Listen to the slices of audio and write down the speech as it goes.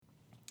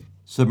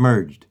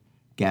submerged,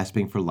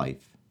 gasping for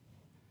life.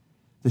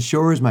 The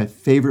shore is my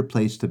favorite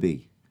place to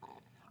be.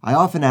 I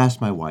often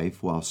ask my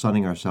wife, while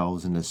sunning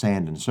ourselves in the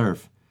sand and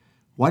surf,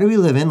 why do we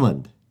live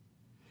inland?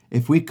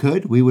 If we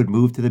could, we would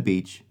move to the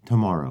beach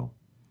tomorrow.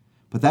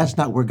 But that's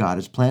not where God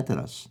has planted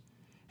us.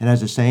 And as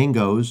the saying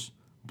goes,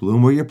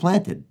 bloom where you're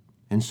planted,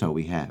 and so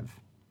we have.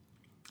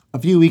 A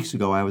few weeks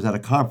ago, I was at a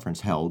conference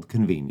held,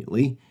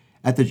 conveniently,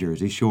 at the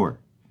Jersey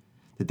Shore.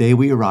 The day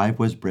we arrived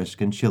was brisk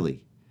and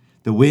chilly.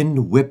 The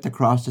wind whipped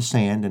across the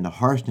sand, and the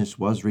harshness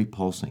was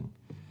repulsing.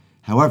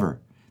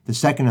 However, the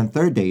second and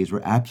third days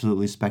were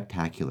absolutely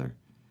spectacular.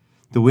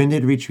 The wind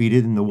had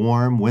retreated, and the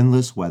warm,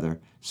 windless weather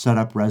set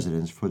up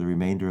residence for the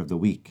remainder of the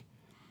week.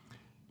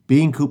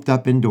 Being cooped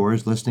up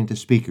indoors listening to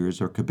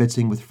speakers or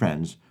kibitzing with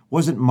friends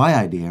wasn't my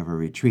idea of a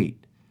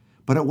retreat,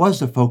 but it was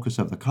the focus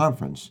of the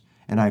conference,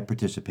 and I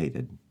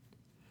participated.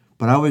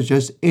 But I was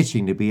just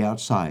itching to be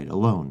outside,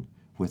 alone,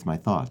 with my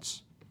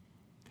thoughts.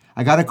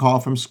 I got a call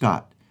from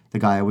Scott, the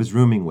guy I was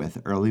rooming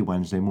with, early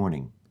Wednesday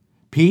morning.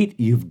 "Pete,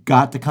 you've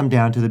got to come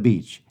down to the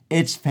beach.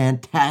 It's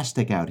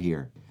fantastic out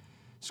here."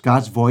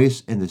 Scott's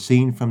voice and the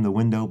scene from the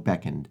window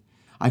beckoned.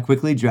 I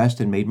quickly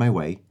dressed and made my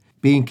way,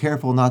 being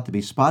careful not to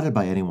be spotted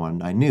by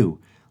anyone I knew,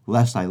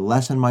 lest I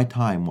lessen my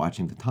time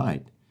watching the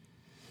tide.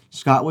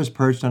 Scott was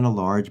perched on a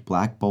large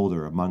black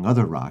boulder among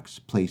other rocks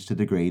placed to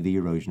degrade the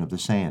erosion of the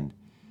sand.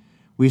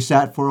 We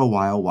sat for a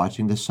while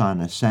watching the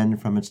sun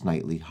ascend from its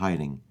nightly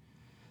hiding.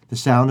 The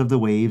sound of the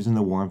waves and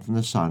the warmth from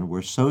the sun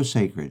were so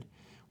sacred,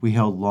 we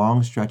held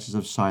long stretches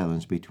of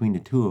silence between the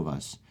two of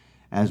us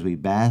as we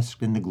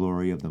basked in the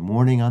glory of the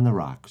morning on the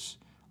rocks,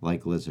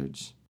 like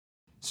lizards.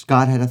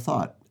 Scott had a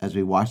thought as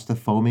we watched the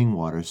foaming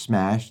water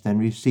smash then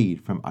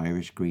recede from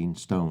Irish green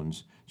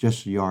stones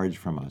just yards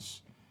from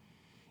us.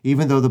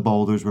 Even though the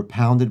boulders were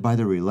pounded by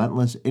the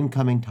relentless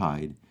incoming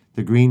tide,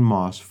 the green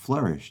moss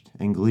flourished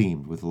and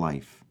gleamed with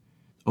life.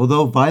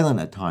 Although violent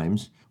at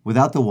times,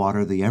 without the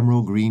water the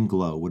emerald green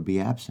glow would be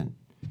absent.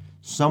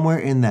 Somewhere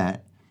in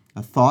that,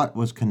 a thought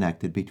was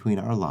connected between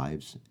our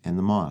lives and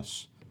the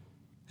moss.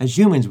 As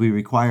humans, we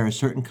require a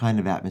certain kind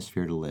of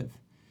atmosphere to live.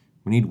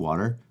 We need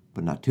water,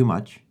 but not too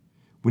much.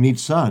 We need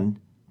sun,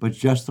 but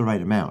just the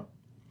right amount.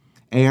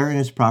 Air in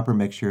its proper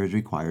mixture is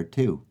required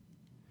too.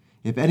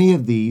 If any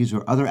of these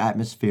or other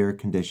atmospheric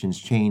conditions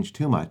change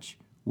too much,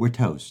 we're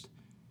toast.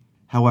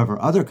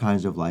 However, other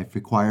kinds of life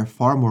require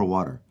far more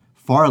water,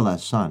 far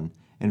less sun,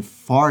 and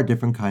far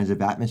different kinds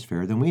of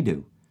atmosphere than we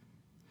do.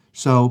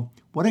 So,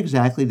 what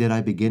exactly did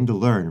I begin to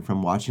learn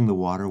from watching the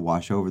water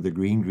wash over the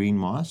green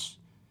moss?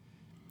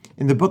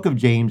 In the book of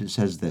James it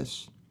says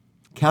this,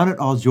 "Count it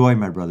all joy,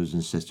 my brothers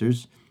and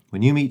sisters,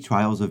 when you meet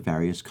trials of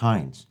various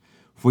kinds,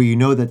 for you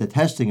know that the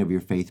testing of your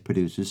faith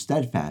produces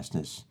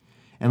steadfastness.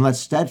 And let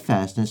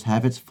steadfastness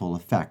have its full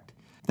effect,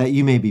 that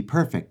you may be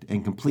perfect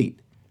and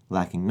complete,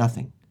 lacking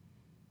nothing."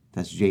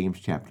 That's James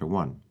chapter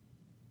 1.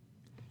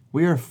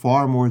 We are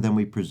far more than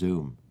we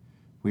presume.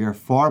 We are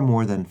far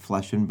more than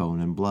flesh and bone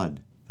and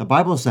blood. The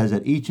Bible says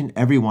that each and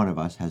every one of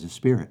us has a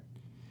spirit.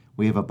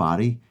 We have a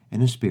body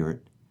and a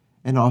spirit,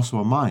 and also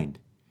a mind,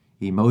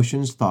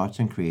 emotions, thoughts,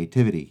 and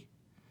creativity.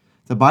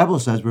 The Bible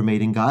says we're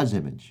made in God's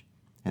image,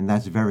 and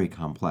that's very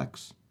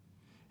complex.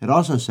 It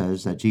also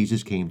says that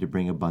Jesus came to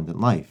bring abundant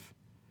life.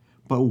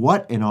 But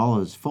what in all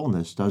its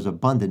fullness does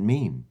abundant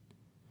mean?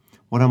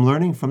 What I'm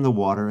learning from the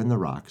water and the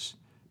rocks,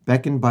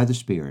 beckoned by the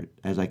Spirit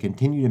as I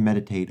continue to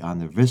meditate on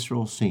the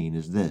visceral scene,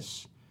 is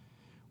this.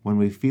 When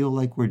we feel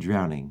like we're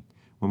drowning,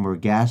 when we're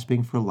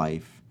gasping for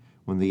life,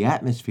 when the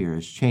atmosphere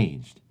has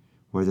changed,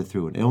 whether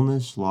through an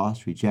illness,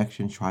 loss,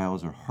 rejection,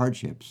 trials, or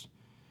hardships,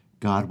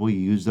 God will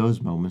use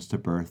those moments to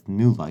birth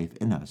new life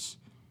in us,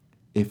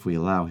 if we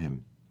allow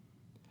Him.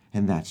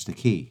 And that's the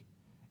key,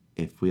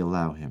 if we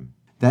allow Him.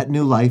 That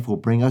new life will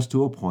bring us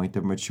to a point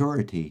of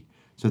maturity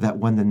so that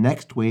when the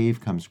next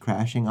wave comes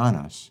crashing on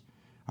us,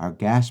 our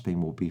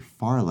gasping will be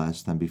far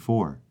less than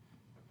before.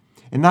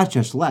 And not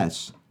just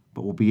less,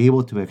 but we'll be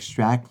able to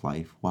extract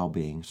life while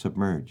being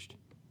submerged.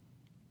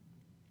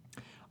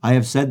 I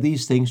have said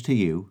these things to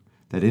you,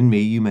 that in me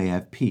you may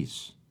have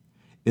peace.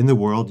 In the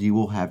world you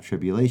will have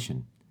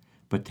tribulation,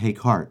 but take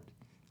heart,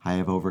 I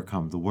have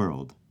overcome the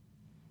world.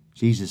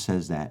 Jesus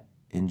says that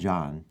in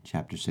John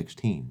chapter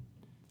 16.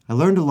 I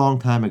learned a long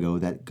time ago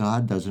that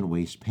God doesn't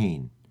waste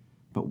pain,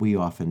 but we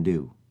often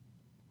do.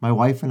 My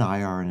wife and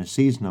I are in a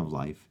season of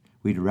life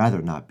we'd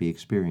rather not be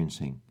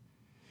experiencing.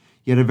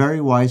 Yet a very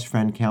wise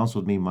friend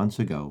counseled me months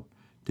ago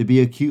to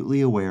be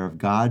acutely aware of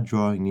God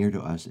drawing near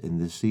to us in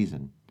this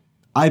season.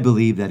 I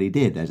believe that He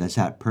did as I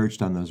sat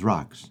perched on those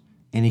rocks,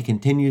 and He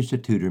continues to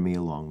tutor me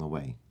along the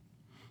way.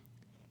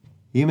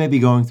 You may be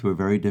going through a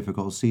very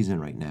difficult season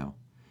right now.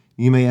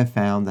 You may have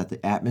found that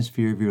the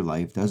atmosphere of your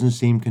life doesn't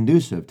seem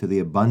conducive to the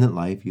abundant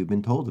life you've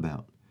been told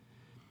about.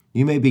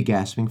 You may be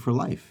gasping for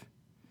life.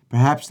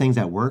 Perhaps things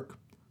at work,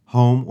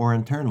 home, or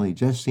internally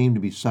just seem to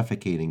be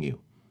suffocating you.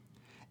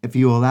 If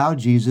you allow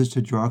Jesus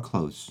to draw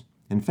close,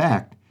 in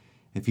fact,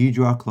 if you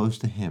draw close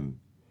to Him,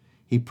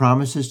 He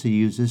promises to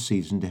use this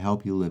season to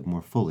help you live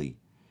more fully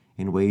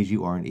in ways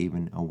you aren't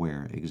even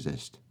aware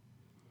exist.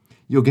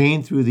 You'll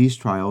gain through these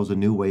trials a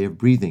new way of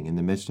breathing in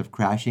the midst of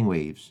crashing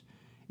waves,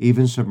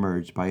 even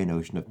submerged by an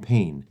ocean of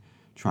pain,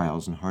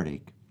 trials, and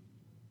heartache.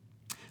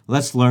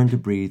 Let's learn to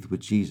breathe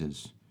with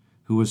Jesus,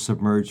 who was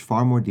submerged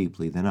far more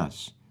deeply than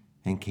us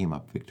and came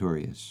up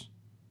victorious.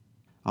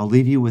 I'll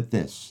leave you with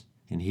this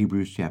in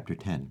Hebrews chapter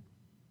 10.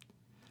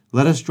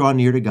 Let us draw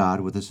near to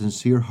God with a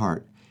sincere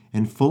heart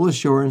and full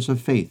assurance of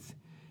faith,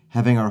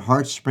 having our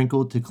hearts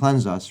sprinkled to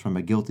cleanse us from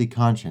a guilty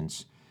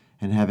conscience,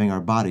 and having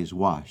our bodies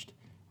washed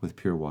with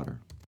pure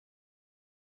water.